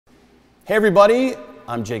Hey everybody,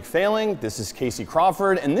 I'm Jake Failing, this is Casey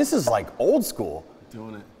Crawford, and this is like old school.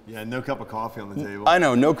 Doing it. Yeah, no cup of coffee on the table. I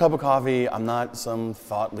know, no cup of coffee. I'm not some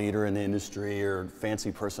thought leader in the industry or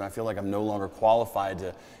fancy person. I feel like I'm no longer qualified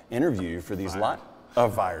to interview you for these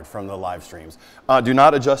fired from the live streams. Do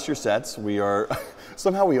not adjust your sets. We are,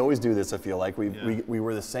 somehow we always do this, I feel like. We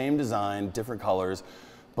were the same design, different colors,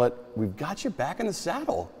 but we've got you back in the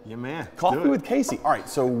saddle. Yeah, man. Coffee with Casey. All right,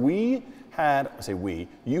 so you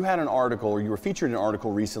had an article, or you were featured in an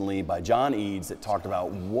article recently by John Eads that talked about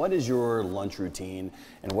what is your lunch routine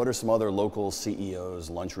and what are some other local CEOs'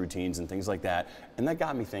 lunch routines and things like that. And that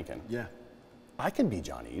got me thinking. Yeah. I can be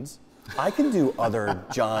John Eads. I can do other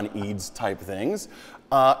John Eads type things.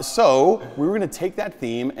 So we were going to take that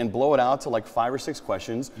theme and blow it out to like 5 or 6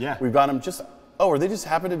 questions. Yeah. We've got them just. Oh, or they just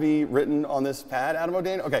happen to be written on this pad, Adam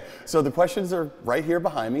O'Dane? Okay, so the questions are right here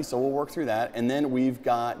behind me, so we'll work through that. And then we've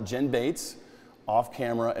got Jen Bates off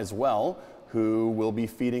camera as well, who will be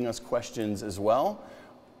feeding us questions as well.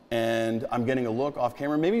 And I'm getting a look off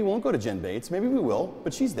camera. Maybe we won't go to Jen Bates, maybe we will,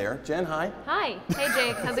 but she's there. Jen, hi. Hi, hey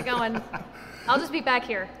Jake, how's it going? I'll just be back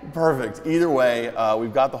here. Perfect, either way,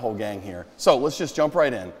 we've got the whole gang here. So let's just jump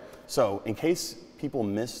right in. So in case people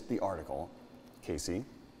missed the article, Casey.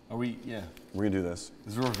 Yeah. We're gonna do this.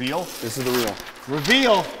 This is a reveal? This is the real.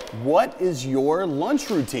 Reveal! What is your lunch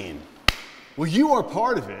routine? Well, you are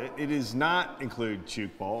part of it. It does not include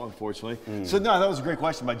Chook Ball, unfortunately. So no, that was a great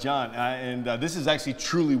question by John. This is actually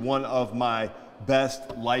truly one of my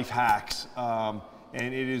best life hacks. And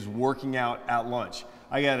it is working out at lunch.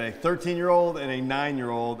 I got a 13-year-old and a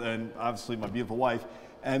 9-year-old, and obviously my beautiful wife.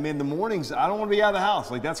 And in the mornings, I don't want to be out of the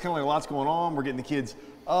house. Like, that's kind of like a lot's going on. We're getting the kids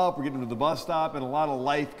up, we're getting to the bus stop, and a lot of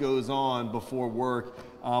life goes on before work.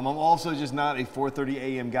 I'm also just not a 4:30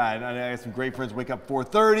 a.m. guy. And I have some great friends wake up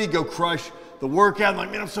 4:30, go crush the workout. I'm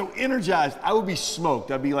like, man, I'm so energized. I would be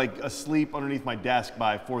smoked. I'd be like asleep underneath my desk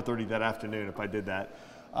by 4:30 that afternoon if I did that.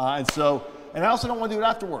 And I also don't want to do it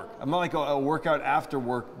after work. I'm not like a workout after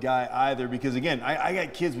work guy either, because again, I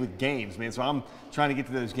got kids with games, man. So I'm trying to get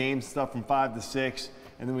to those games stuff from 5 to 6,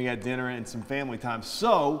 and then we got dinner and some family time.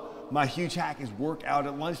 So my huge hack is work out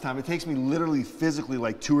at lunchtime. It takes me literally physically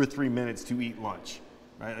like 2 or 3 minutes to eat lunch,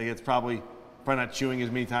 right? Like it's probably not chewing as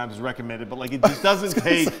many times as recommended, but like it just doesn't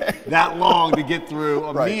take that long to get through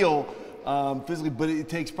a meal physically, but it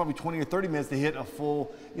takes probably 20 or 30 minutes to hit a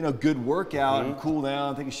full, good workout and cool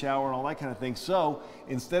down, take a shower and all that kind of thing. So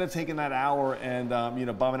instead of taking that hour and,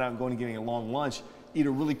 bombing out and going and getting a long lunch, eat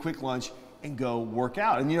a really quick lunch and go work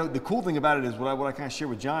out. And the cool thing about it is what I kind of share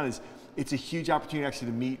with John is it's a huge opportunity actually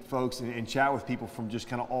to meet folks and chat with people from just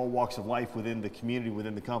kind of all walks of life within the community,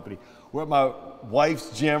 within the company. We're at my wife's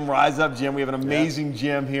gym, Rise Up Gym. We have an amazing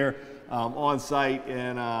gym here on site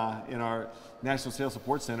in our National Sales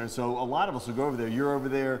Support Center. So a lot of us will go over there. You're over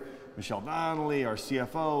there, Michelle Donnelly, our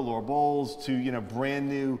CFO, Laura Bowles, to brand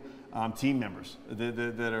new team members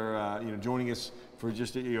that are joining us for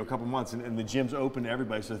just a couple months. And the gym's open to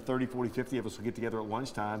everybody. So 30, 40, 50 of us will get together at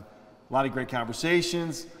lunchtime. A lot of great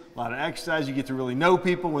conversations, a lot of exercise. You get to really know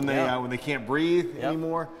people when they can't breathe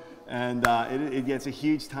anymore. And it's a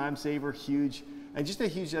huge time saver, and just a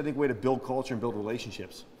huge, I think, way to build culture and build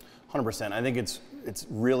relationships. 100%. I think it's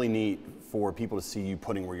really neat for people to see you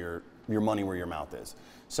putting your money where your mouth is.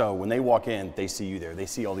 So when they walk in, they see you there. They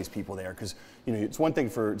see all these people there, because it's one thing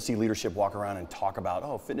to see leadership walk around and talk about,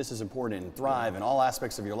 oh, fitness is important and thrive and all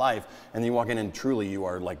aspects of your life, and then you walk in and truly you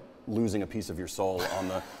are like losing a piece of your soul on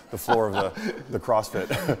the floor of the CrossFit.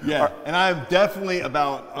 Yeah, and I'm definitely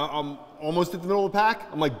I'm almost at the middle of the pack.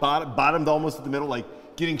 I'm like bottomed almost at the middle, like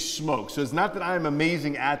getting smoked. So it's not that I'm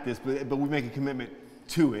amazing at this, but we make a commitment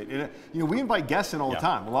to it. And we invite guests in all the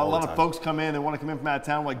time. A lot of folks come in, they want to come in from out of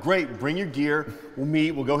town. We're like, great, bring your gear. We'll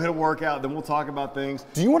meet, we'll go hit a workout, then we'll talk about things.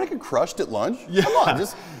 Do you want to get crushed at lunch? Yeah. Come on,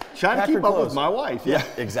 just try to keep up with my wife. Yeah,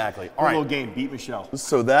 exactly. All right. A little game, beat Michelle.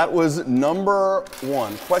 So that was number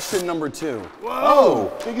 1. Question number 2.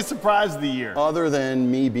 Whoa! Biggest surprise of the year. Other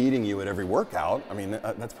than me beating you at every workout, I mean,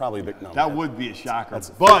 that's probably a big number. That would be a shocker.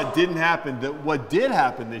 But didn't happen. What did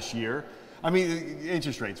happen this year, I mean,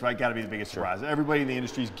 interest rates, right? Got to be the biggest surprise. Everybody in the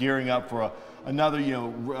industry is gearing up for another,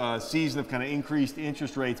 season of kind of increased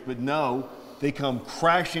interest rates, but no, they come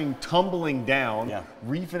crashing, tumbling down. Yeah.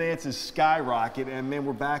 Refinances skyrocket, and man,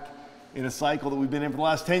 we're back in a cycle that we've been in for the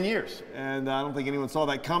last 10 years. And I don't think anyone saw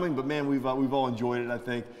that coming, but man, we've all enjoyed it. I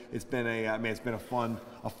think it's been a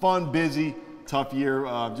fun, busy, tough year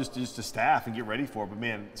just to staff and get ready for it. But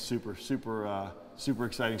man, super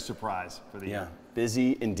exciting surprise for the year.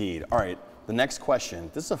 Busy indeed. All right. The next question.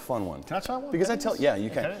 This is a fun one. Can I try one? Because you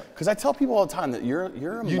can. Because I tell people all the time that you're.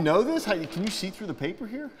 You know this? Can you see through the paper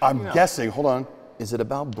here? I'm guessing. Hold on. Is it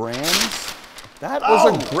about brands? That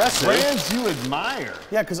was aggressive. Brands you admire.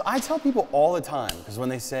 Yeah, because I tell people all the time, because when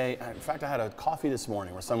they say, in fact, I had a coffee this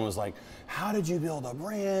morning where someone was like, how did you build a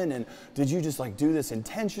brand? And did you just like do this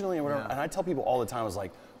intentionally and whatever? Yeah. And I tell people all the time, I was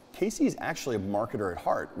like, Casey is actually a marketer at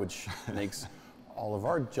heart, which makes all of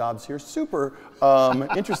our jobs here super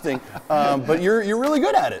interesting. But you're really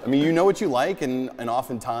good at it. I mean, you know what you like, and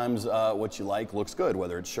oftentimes what you like looks good,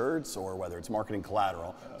 whether it's shirts or whether it's marketing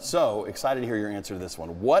collateral. So excited to hear your answer to this one.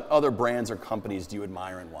 What other brands or companies do you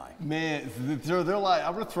admire and why? Man, they're like,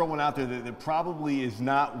 I'm going to throw one out there that probably is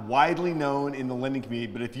not widely known in the lending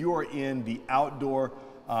community, but if you are in the outdoor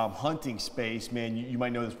hunting space, man, you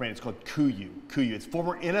might know this brand. It's called KUIU. KUIU. It's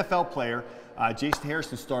former NFL player. Jason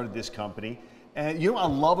Harrison started this company. And you know what I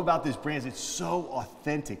love about this brand is it's so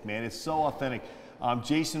authentic, man. It's so authentic.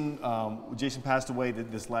 Jason passed away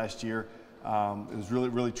this last year. It was really,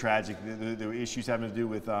 really tragic. There were issues having to do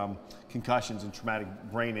with concussions and traumatic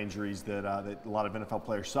brain injuries that a lot of NFL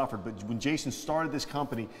players suffered. But when Jason started this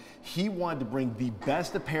company, he wanted to bring the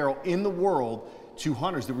best apparel in the world to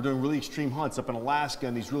hunters that were doing really extreme hunts up in Alaska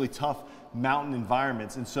in these really tough mountain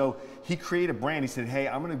environments. And so he created a brand. He said, hey,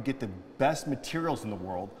 I'm going to get the best materials in the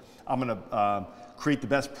world. I'm going to create the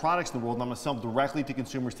best products in the world, and I'm going to sell them directly to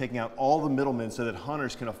consumers, taking out all the middlemen so that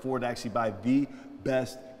hunters can afford to actually buy the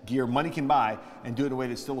best gear money can buy and do it in a way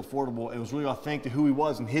that's still affordable. It was really authentic to who he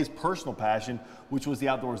was and his personal passion, which was the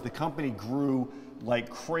outdoors. The company grew like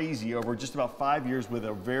crazy over just about 5 years with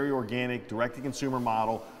a very organic, direct-to-consumer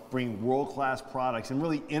model, bringing world-class products and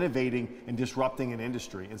really innovating and disrupting an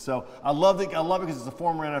industry. And so I love it. I love it because it's a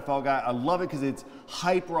former NFL guy. I love it because it's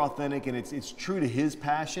hyper authentic and it's true to his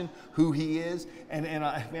passion, who he is. And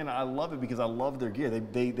I love it because I love their gear.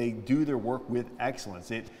 They do their work with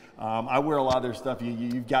excellence. I wear a lot of their stuff.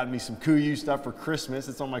 You've gotten me some KUIU stuff for Christmas.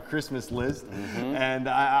 It's on my Christmas list, and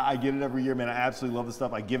I get it every year, man. I absolutely love the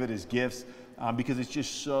stuff. I give it as gifts because it's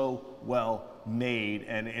just so well made,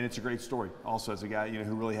 and it's a great story. Also, as a guy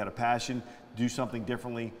who really had a passion, do something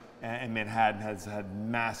differently, and Manhattan has had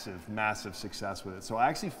massive success with it. So I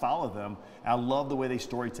actually follow them. I love the way they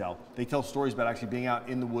storytell. They tell stories about actually being out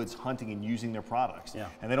in the woods hunting and using their products. Yeah.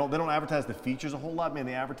 And they don't advertise the features a whole lot, man.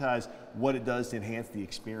 They advertise what it does to enhance the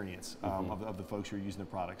experience of the folks who are using the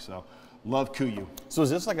products. So love KUIU. So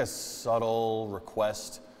is this like a subtle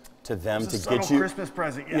request to them It's to a get subtle you Christmas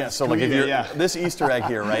present? Yeah, so like if you're this Easter egg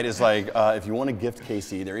here, right, is like if you want to gift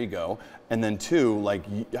Casey, there you go. And then two, like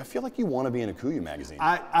I feel like you want to be in a KUIU magazine.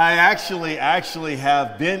 I actually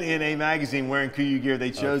have been in a magazine wearing KUIU gear.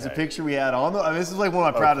 They chose a picture we had on the. This is like one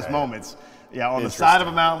of my proudest moments. Yeah, on the side of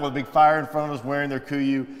a mountain with a big fire in front of us, wearing their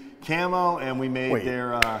KUIU camo, and we made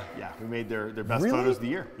their best photos of the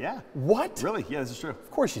year. Yeah. What? Really? Yeah, this is true.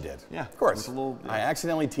 Of course you did. Yeah. Of course. A little, I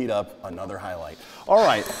accidentally teed up another highlight. All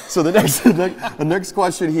right. So the next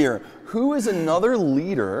question here: who is another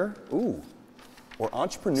leader? Or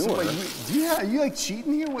entrepreneur? So are you like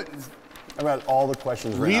cheating here? What is about all the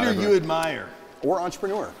questions? Leader you admire, or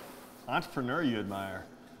entrepreneur? Entrepreneur you admire.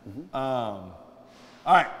 All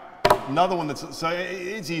right. Another one that's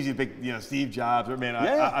it's easy to pick, Steve Jobs. Man,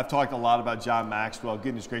 I've talked a lot about John Maxwell.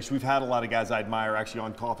 Goodness gracious, we've had a lot of guys I admire actually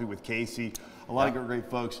on Coffee with Casey. A lot of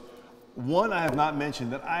great folks. One I have not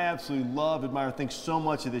mentioned that I absolutely love, admire, think so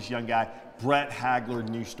much of this young guy, Brett Hagler,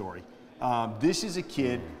 New Story. This is a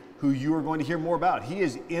kid who you are going to hear more about. He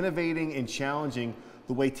is innovating and challenging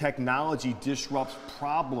the way technology disrupts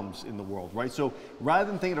problems in the world, right? So rather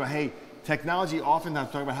than thinking about, hey, technology,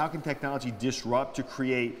 oftentimes talking about how can technology disrupt to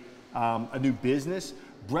create a new business,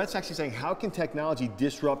 Brett's actually saying, how can technology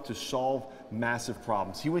disrupt to solve massive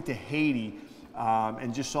problems? He went to Haiti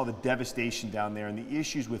and just saw the devastation down there and the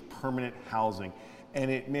issues with permanent housing.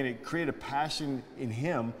 And it created a passion in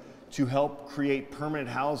him to help create permanent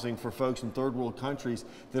housing for folks in third world countries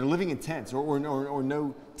that are living in tents or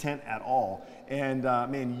no tent at all. And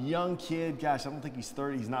young kid, gosh, I don't think he's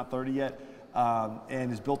 30, he's not 30 yet. And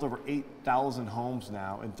has built over 8,000 homes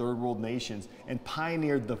now in third world nations and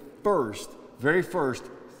pioneered the very first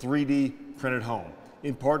 3D printed home.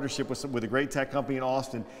 In partnership with a great tech company in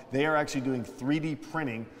Austin, they are actually doing 3D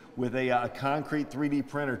printing with a concrete 3D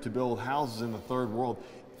printer to build houses in the third world.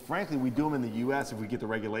 Frankly, we do them in the U.S. if we get the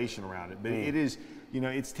regulation around it. But it is,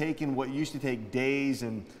 it's taken what used to take days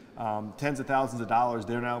and tens of thousands of dollars,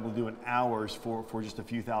 they're now able to do in hours for just a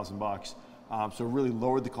few $1,000s. So really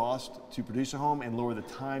lowered the cost to produce a home and lower the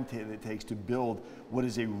time that it takes to build what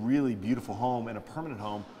is a really beautiful home and a permanent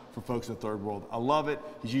home for folks in the third world. I love it.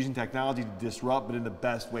 He's using technology to disrupt, but in the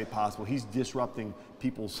best way possible. He's disrupting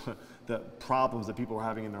the problems that people are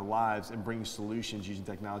having in their lives and bringing solutions using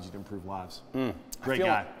technology to improve lives. Great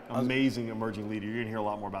guy. Amazing emerging leader. You're going to hear a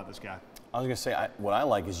lot more about this guy. I was going to say, what I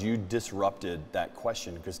like is you disrupted that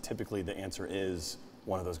question, because typically the answer is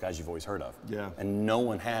one of those guys you've always heard of. Yeah. And no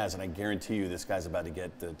one has, and I guarantee you this guy's about to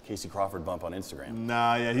get the Casey Crawford bump on Instagram.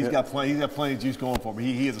 Nah, yeah, he's got plenty of juice going for him.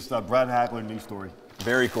 He is a stud. Brad Hackler, news story.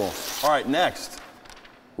 Very cool. All right, next.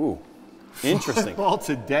 Ooh, interesting. Football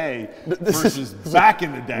today versus back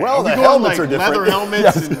in the day. Well, the going helmets like are different. leather helmets.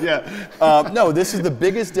 Yes. And, yeah. No, this is the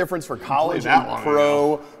biggest difference for college that and one,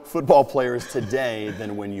 pro football players today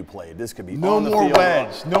than when you played. This could be No on the more field.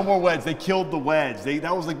 wedge. No more wedge. They killed the wedge.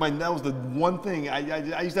 That was the one thing.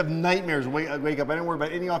 I used to have nightmares. Wake up. I didn't worry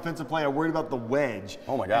about any offensive play. I worried about the wedge.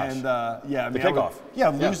 Oh my gosh. And yeah, I mean, kickoff.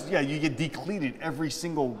 You get depleted every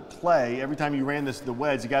single play. Every time you ran the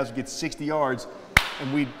wedge, the guys would get 60 yards,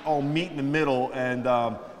 and we'd all meet in the middle, and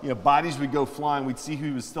bodies would go flying. We'd see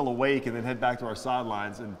who was still awake, and then head back to our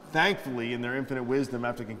sidelines. And thankfully, in their infinite wisdom,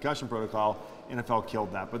 after concussion protocol, NFL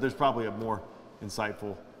killed that. But there's probably a more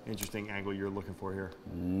insightful, interesting angle you're looking for here.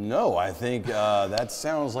 No, I think that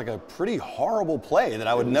sounds like a pretty horrible play that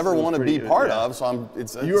I would never want to be part of. So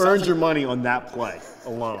you earned your money on that play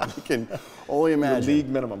alone. I can only imagine. The league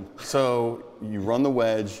minimum. So you run the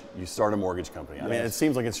wedge, you start a mortgage company. I mean, it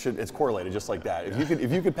seems like it's correlated just like that.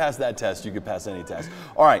 If you could pass that test, you could pass any test.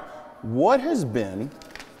 All right, what has been,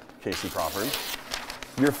 Casey Crawford,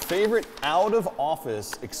 your favorite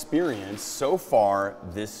out-of-office experience so far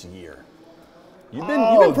this year? You've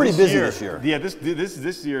been pretty busy this year. Yeah,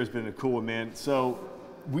 this year has been a cool one, man. So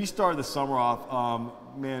we started the summer off.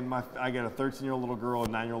 I got a 13-year-old little girl, a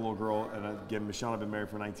 9-year-old little girl, and again, Michelle and I have been married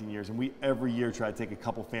for 19 years, and we every year try to take a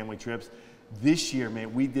couple family trips. This year,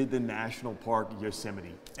 man, we did the National Park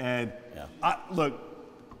Yosemite, and look.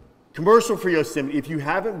 Commercial for Yosemite. If you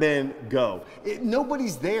haven't been, go.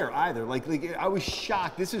 Nobody's there either. Like I was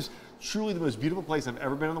shocked. This is truly the most beautiful place I've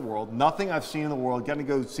ever been in the world. Nothing I've seen in the world. Got to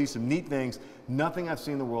go see some neat things. Nothing I've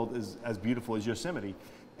seen in the world is as beautiful as Yosemite,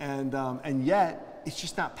 and yet it's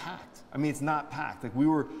just not packed. I mean, it's not packed. Like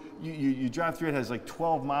you drive through it, has like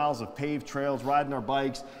 12 miles of paved trails, riding our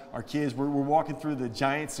bikes, our kids. We're walking through the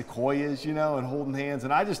giant sequoias, and holding hands.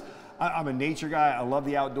 And I'm a nature guy. I love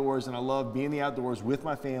the outdoors, and I love being in the outdoors with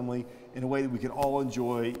my family in a way that we can all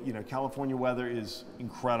enjoy. California weather is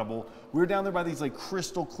incredible. We were down there by these like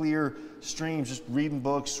crystal clear streams, just reading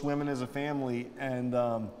books, swimming as a family, and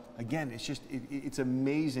again, it's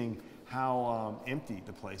amazing how empty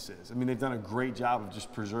the place is. I mean, they've done a great job of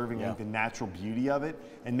just preserving like the natural beauty of it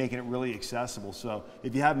and making it really accessible. So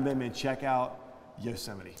if you haven't been, man, check out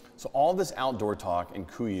Yosemite. So all this outdoor talk in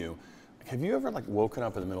KUIU, have you ever like woken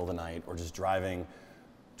up in the middle of the night or just driving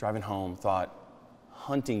home, thought,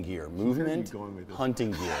 hunting gear, movement,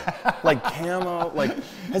 hunting gear, like camo, like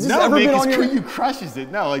has this ever been on your? KUIU crushes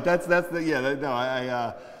it. No, like that's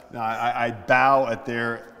I bow at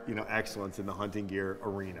their excellence in the hunting gear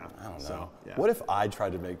arena. I don't know. So, yeah. What if I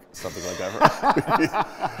tried to make something like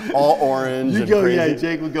that? All orange and crazy. Yeah,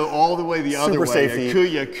 Jake would go all the way the other way. Super safety.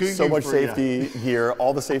 KUIU so much safety gear,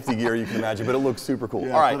 all the safety gear you can imagine, but it looks super cool.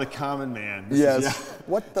 Yeah, all right. For the common man.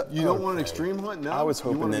 What the? You don't want an extreme hunt? No. I was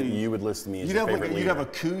hoping that you would list me as your favorite leader. You'd have a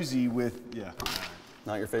koozie with,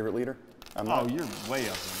 Not your favorite leader? You're way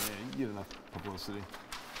up there, man. You get enough publicity.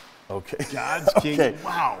 Okay. God's king. Okay.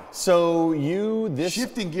 Wow. So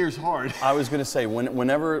shifting gears hard. I was going to say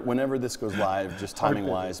whenever this goes live, just timing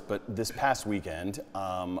wise, but this past weekend,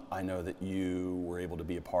 I know that you were able to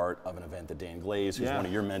be a part of an event that Dan Glaze, who's one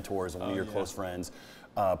of your mentors and one of your close friends,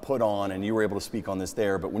 put on, and you were able to speak on this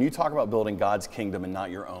there. But when you talk about building God's kingdom and not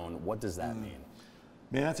your own, what does that mean?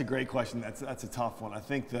 Man, that's a great question. That's a tough one. I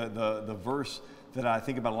think the verse that I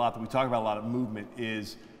think about a lot, that we talk about a lot of movement,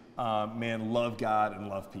 is love God and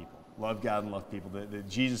love people. Love God and love people. That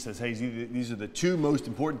Jesus says, hey, these are the two most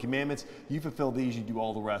important commandments. You fulfill these, you do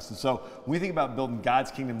all the rest. And so when we think about building God's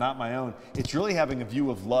kingdom, not my own, it's really having a view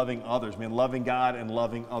of loving others, man, loving God and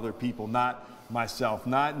loving other people, not myself,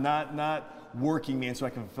 not working, man, so I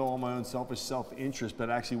can fulfill all my own selfish self-interest, but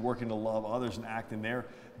actually working to love others and act in their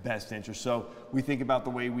best interest. So we think about the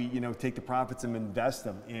way we, take the profits and invest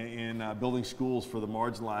them in building schools for the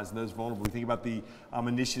marginalized and those vulnerable. We think about the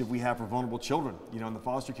initiative we have for vulnerable children, and the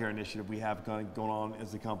foster care initiative we have going on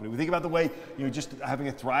as a company. We think about the way, just having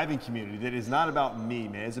a thriving community that is not about me,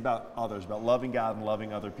 man. It's about others, about loving God and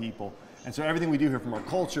loving other people. And so everything we do here, from our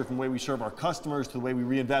culture, from the way we serve our customers to the way we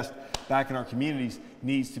reinvest back in our communities,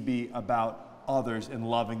 needs to be about others and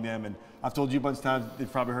loving them. And I've told you a bunch of times,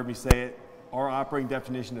 you've probably heard me say it, our operating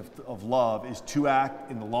definition of love is to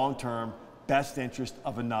act in the long-term best interest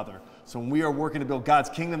of another. So when we are working to build God's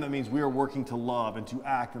kingdom, that means we are working to love and to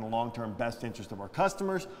act in the long-term best interest of our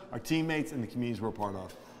customers, our teammates, and the communities we're a part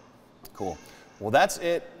of. Cool. Well, that's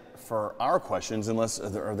it for our questions, unless,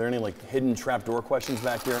 are there any like hidden trapdoor questions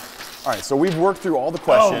back here? All right, so we've worked through all the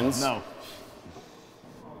questions. Oh,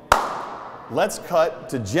 no. Let's cut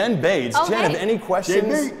to Jen Bates. Oh, Jen, hey. have any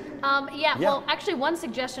questions? Yeah, well, actually, one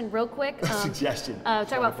suggestion real quick. Suggestion.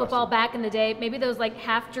 Talk about football back in the day. Maybe those like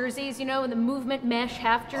half jerseys, you know, the movement mesh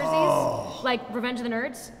half jerseys, like Revenge of the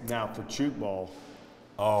Nerds. Now, for Chook Ball,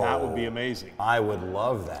 that would be amazing. I would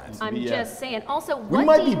love that. I'm just saying. Also, We what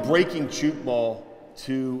might do be you, breaking Chook Ball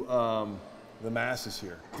to the masses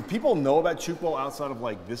here. Do people know about Chook Ball outside of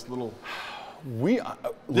like this little? This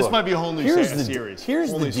Look, might be a whole new series.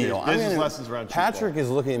 Here's Whole the new deal. series. Business lessons around Chook Patrick Ball. is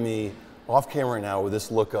looking at me off camera right now with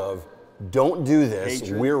this look of, don't do this.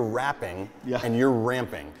 Hatred. We're rapping and you're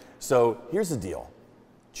ramping. So here's the deal.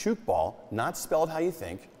 Chook Ball, not spelled how you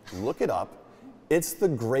think. Look it up. It's the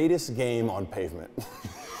greatest game on pavement.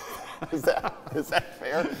 Is that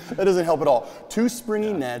fair? That doesn't help at all. Two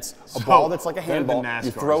springy nets, a ball that's like a better than handball. NASCAR. You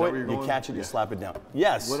Is throw that it, where you're you going? catch it, you Yeah. slap it down.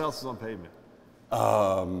 Yes. What else is on pavement?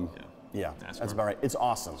 Yeah, NASCAR. that's about right. It's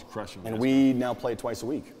awesome. crushing And NASCAR. we now play it twice a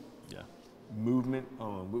week. Yeah. Movement.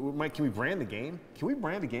 Can we brand the game? Can we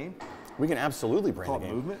brand the game? We can absolutely brand Call the it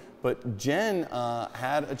game. movement? But Jen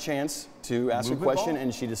had a chance to ask Movement a question, ball?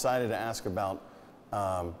 and she decided to ask about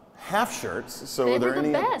half shirts. So they are there were the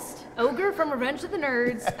any? best. Ogre from Revenge of the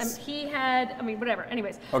Nerds. He had, whatever.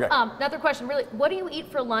 Anyways. Okay. Another question, really. What do you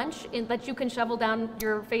eat for lunch that you can shovel down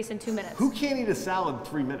your face in 2 minutes? Who can't eat a salad in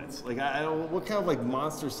 3 minutes? Like I don't. What kind of like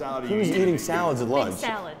monster salad are you Who's eating? eating salads at lunch?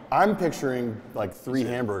 salad. I'm picturing like 3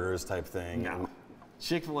 hamburgers type thing. No.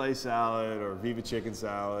 Chick-fil-A salad or Viva Chicken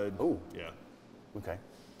salad. Oh. Yeah. Okay.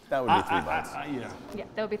 That would be 3 bites. Yeah. Yeah,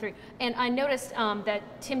 that would be 3. And I noticed that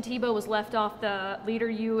Tim Tebow was left off the leader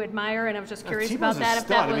you admire, and I was just curious about Tebow's that. a If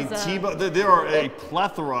that stud. was. Tebow. There are a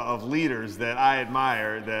plethora of leaders that I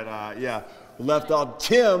admire. That left off.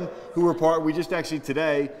 Tim, who we just actually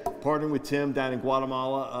today partnering with Tim down in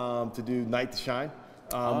Guatemala to do Night to Shine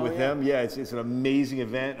with them. Yeah, it's an amazing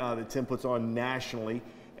event that Tim puts on nationally.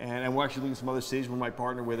 And we're actually looking at some other cities we might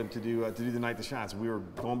partner with him to do the Night to Shine. So we were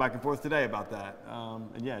going back and forth today about that.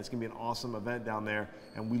 And yeah, it's going to be an awesome event down there.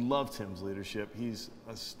 And we love Tim's leadership. He's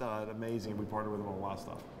a stud, amazing. We partner with him on a lot of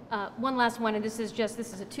stuff. One last one, and this is a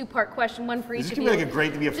 2-part question, one for each This of is you. going to be like a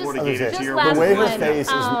great to be a Florida Gator just cheer. last The way her one. face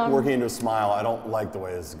is working into a smile, I don't like the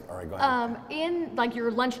way this. All right, go ahead. In like your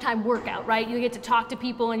lunchtime workout, right? You get to talk to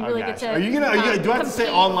people and you really get to. Are you gonna? Do I have to say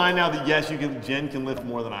compete. online now that yes, Jen can lift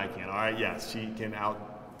more than I can? All right, yes, she can out.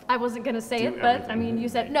 I wasn't gonna say Do it, but everything. you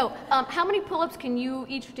said no. How many pull-ups can you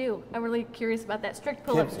each do? I'm really curious about that. Strict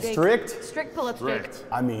pull-ups, Jake. Strict? Strict pull-ups, Jake. Strict.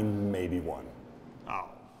 I mean, maybe 1. Oh,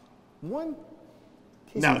 one.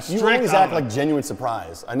 No, you always act like genuine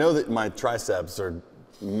surprise. I know that my triceps are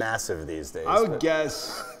massive these days. I would but-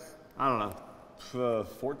 guess. I don't know,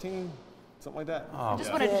 14, something like that. I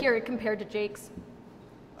just wanted to hear it compared to Jake's.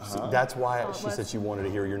 So that's why it she was. said she wanted to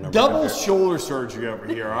hear your number. Double compared. shoulder surgery over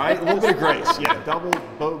here, all right? A little bit of grace, yeah. Double,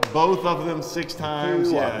 both of them 6 times.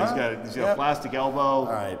 Ooh, Yeah, he's got a plastic elbow. All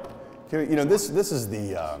right. This is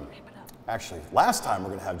the. Actually, last time we're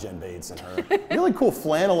going to have Jen Bates and her really cool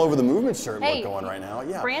flannel over the movement shirt Hey, look going right now.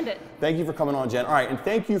 Yeah. brand it. Thank you for coming on, Jen. All right, and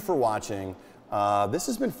thank you for watching. This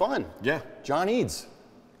has been fun. Yeah. John Eads.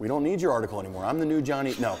 We don't need your article anymore. I'm the new John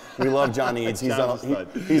Eads. No, we love John Eads. He's John's done, a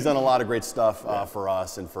stud. he's done a lot of great stuff for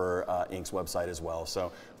us and for Inc.'s website as well.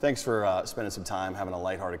 So thanks for spending some time having a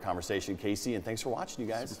lighthearted conversation, Casey, and thanks for watching, you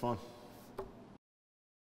guys. Super fun.